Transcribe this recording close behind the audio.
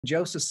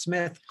Joseph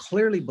Smith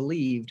clearly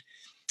believed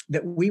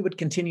that we would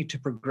continue to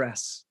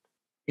progress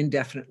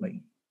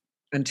indefinitely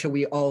until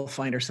we all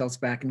find ourselves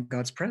back in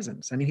God's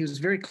presence. I mean, he was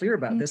very clear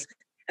about this.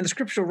 And the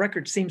scriptural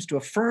record seems to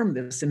affirm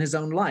this in his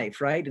own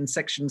life, right? In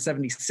section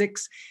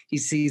 76, he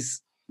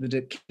sees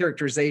the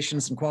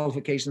characterizations and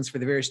qualifications for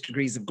the various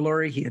degrees of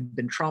glory. He had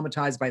been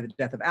traumatized by the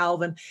death of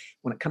Alvin.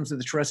 When it comes to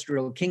the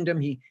terrestrial kingdom,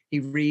 he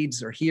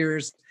reads or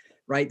hears,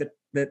 right,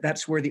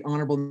 that's where the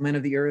honorable men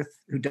of the earth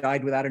who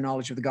died without a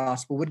knowledge of the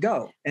gospel would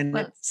go. And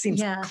it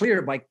seems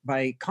clear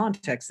by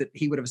context that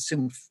he would have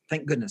assumed,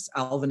 thank goodness,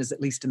 Alvin is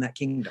at least in that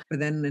kingdom. But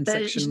then in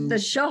section the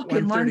shock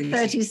in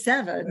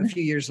 137, a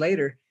few years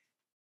later,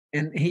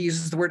 and he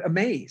uses the word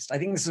amazed. I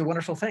think this is a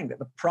wonderful thing, that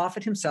the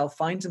prophet himself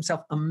finds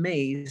himself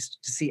amazed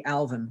to see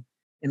Alvin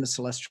in the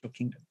celestial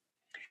kingdom.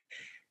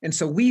 And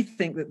so we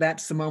think that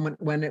that's the moment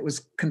when it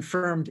was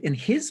confirmed in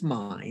his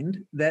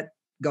mind that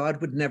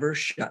God would never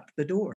shut the door.